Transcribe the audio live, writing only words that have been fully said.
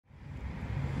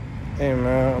Hey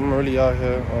man, I'm really out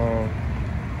here.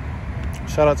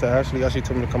 Shout out to Ashley. Ashley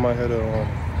told me to come out here to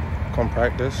come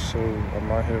practice, so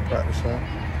I'm out here practicing.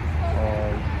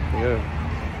 Yeah.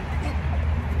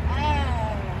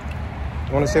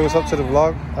 You want to say what's up to the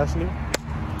vlog, Ashley?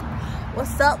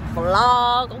 What's up,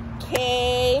 vlog?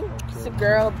 Okay. It's your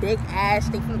girl, Big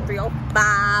Ashley from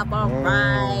 305. All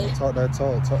right. Talk that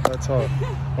talk.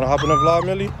 Wanna hop in the vlog,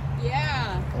 Millie?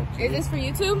 Yeah. Okay. Is this for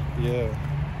YouTube? Yeah.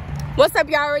 What's up,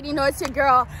 y'all already know it's your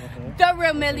girl, The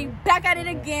Real Millie, back at it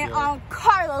again on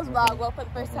Carlos vlog. Well, for the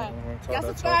first time. Y'all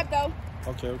subscribe though.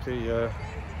 Okay, yeah.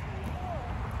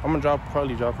 I'm gonna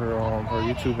probably drop her her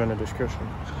YouTube in the description.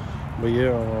 But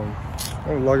yeah,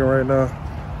 I'm vlogging right now.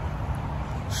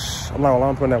 I'm not gonna lie,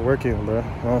 I'm putting that work in, bro. You know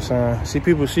what I'm saying? See,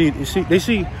 people they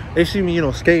see me, you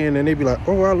know, skating, and they be like,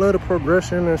 oh, I love the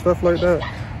progression and stuff like that.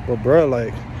 But bro,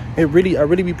 like, I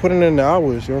really be putting in the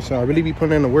hours. You know what I'm saying? I really be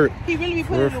putting in the work. He really be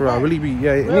putting in the work. I really be,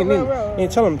 yeah. Real.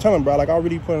 Tell him, bro. Like, I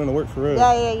really put in the work for real.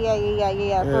 Yeah. You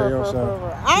know what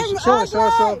I'm saying? Show. You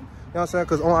know what I'm saying?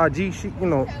 Because on IG, she, you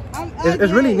know,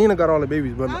 it's really Nina got all the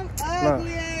babies, but I'm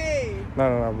ugly.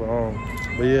 No,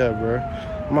 but yeah, bro.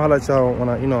 I'm gonna holler at y'all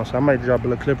when you know, so I might drop a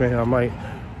little clip in here.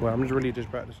 But I'm really just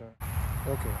practicing.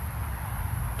 Okay.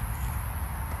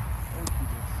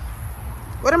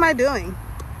 What am I doing?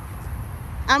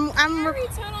 I'm turn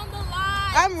on the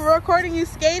light. I'm recording you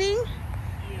skating.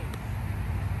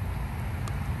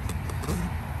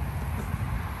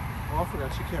 Oh, I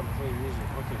forgot she can't play music.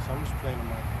 Okay, so I'm just playing the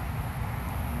mic.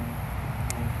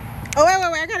 Oh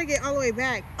wait, I gotta get all the way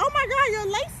back. Oh my god, your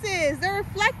laces, they're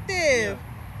reflective. Yeah.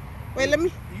 Wait, let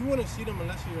me. You wouldn't see them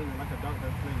unless you're in like a dark place.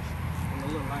 In a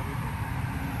little light.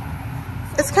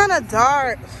 It's kind of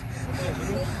dark.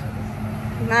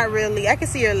 Not really. I can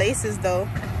see your laces though.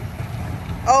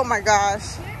 Oh my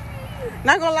gosh.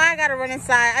 Not gonna lie, I gotta run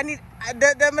inside. I need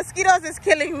the mosquitoes is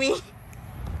killing me.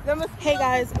 Hey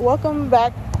guys, welcome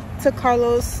back to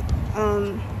Carlos.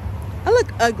 I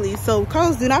look ugly, so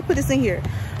Carlos, do not put this in here.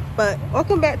 But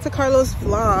welcome back to Carlos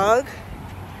vlog.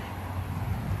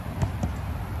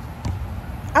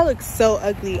 I look so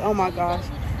ugly. Oh my gosh.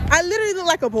 I literally look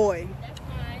like a boy. That's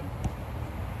fine.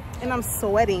 And I'm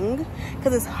sweating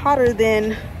because it's hotter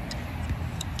than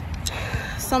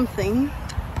something.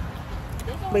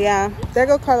 But yeah, there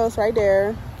go Carlos right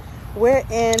there. We're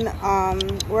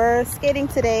skating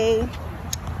today.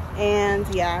 And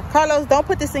yeah, Carlos, don't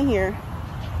put this in here.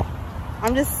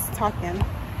 I'm just talking.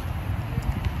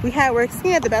 We're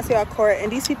skating at the basketball court, and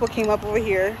these people came up over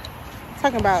here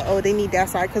talking about, oh, they need that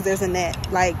side because there's a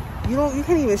net. Like, you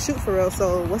can't even shoot for real,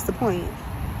 so what's the point?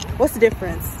 What's the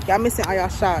difference? Y'all missing all y'all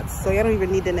shots, so y'all don't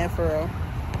even need the net for real.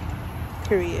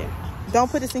 Period.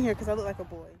 Don't put this in here because I look like a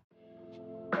boy.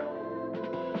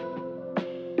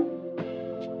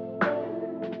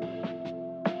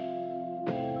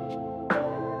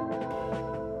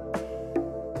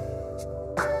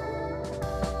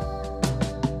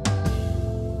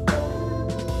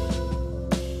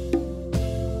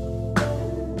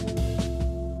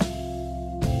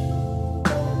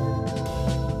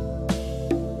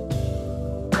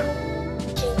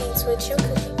 What you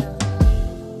cooking up?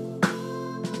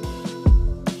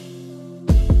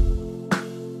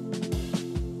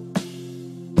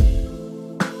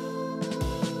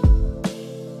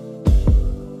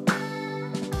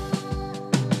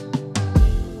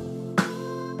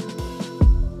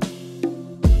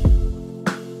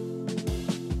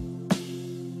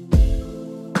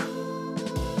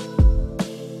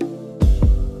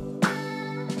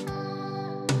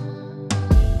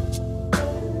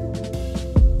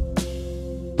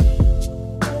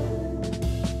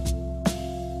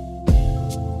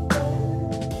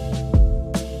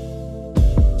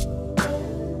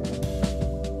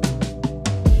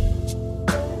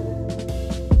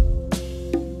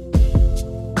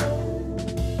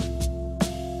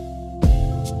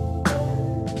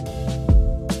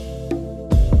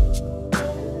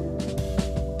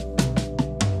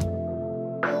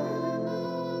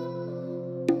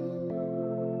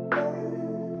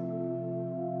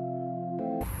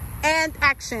 And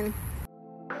action.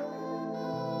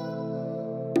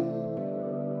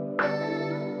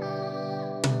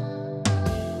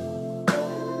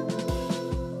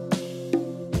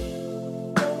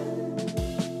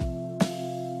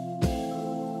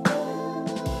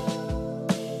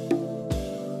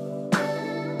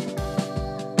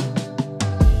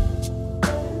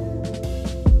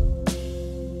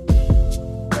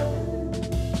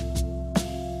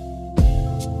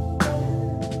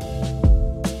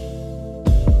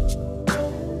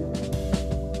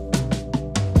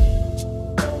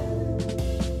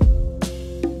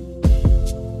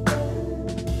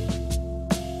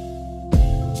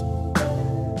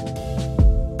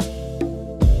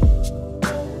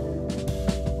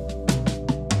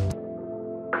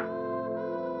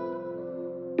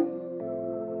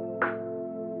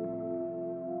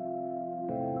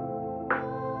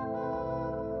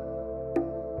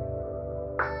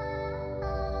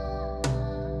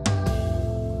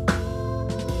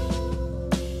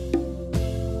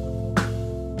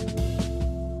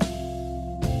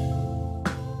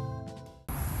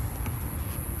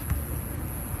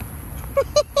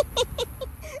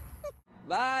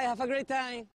 Bye. Have a great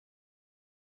time.